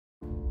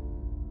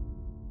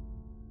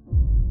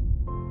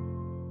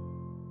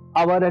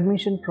Our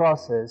admission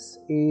process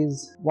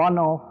is one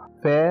of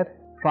fair,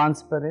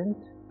 transparent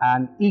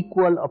and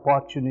equal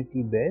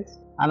opportunity based,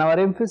 and our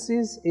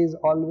emphasis is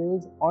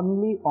always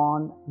only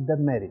on the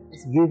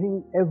merits,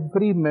 giving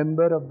every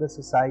member of the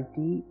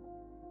society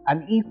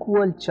an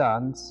equal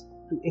chance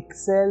to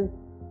excel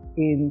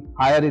in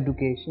higher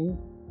education,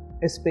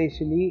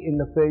 especially in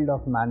the field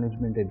of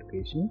management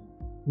education.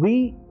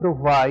 We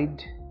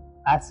provide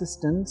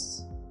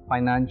assistance,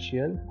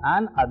 financial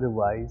and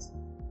otherwise,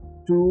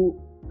 to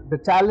the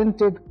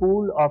talented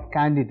pool of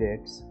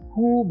candidates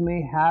who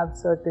may have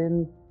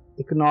certain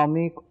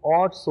economic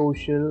or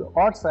social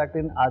or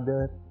certain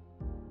other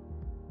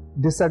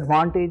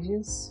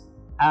disadvantages,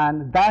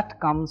 and that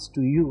comes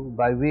to you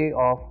by way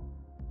of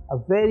a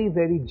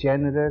very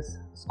generous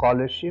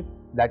scholarship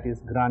that is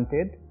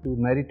granted to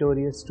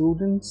meritorious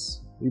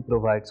students. We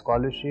provide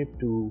scholarship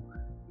to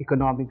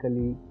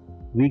economically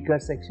weaker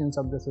sections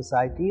of the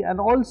society and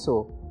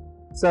also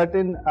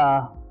certain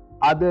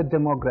other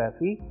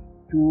demography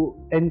to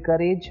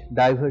encourage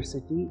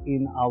diversity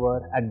in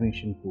our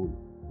admission pool.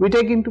 We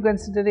take into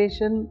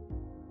consideration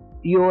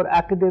your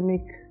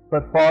academic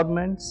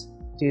performance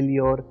till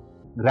your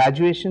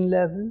graduation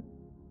level.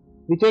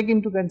 We take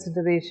into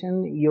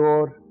consideration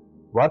your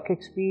work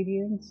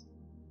experience,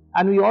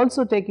 and we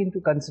also take into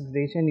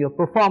consideration your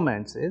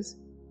performances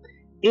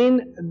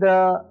in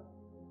the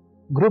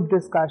group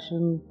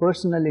discussion,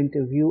 personal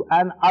interview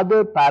and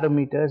other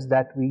parameters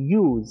that we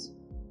use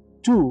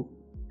to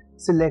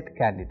select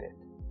candidate.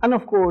 And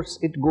of course,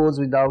 it goes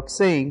without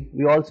saying,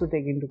 we also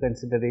take into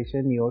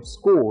consideration your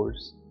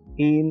scores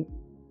in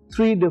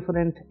 3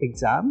 different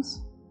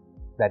exams,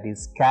 that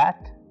is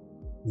CAT,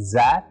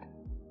 XAT,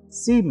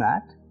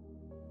 CMAT,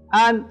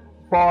 and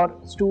for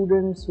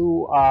students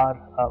who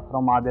are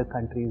from other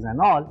countries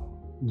and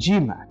all,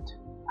 GMAT.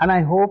 And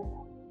I hope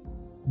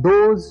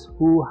those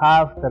who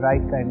have the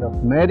right kind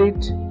of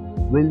merit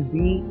will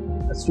be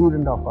a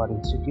student of our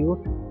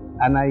institute,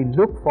 and I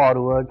look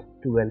forward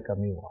to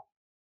welcome you all.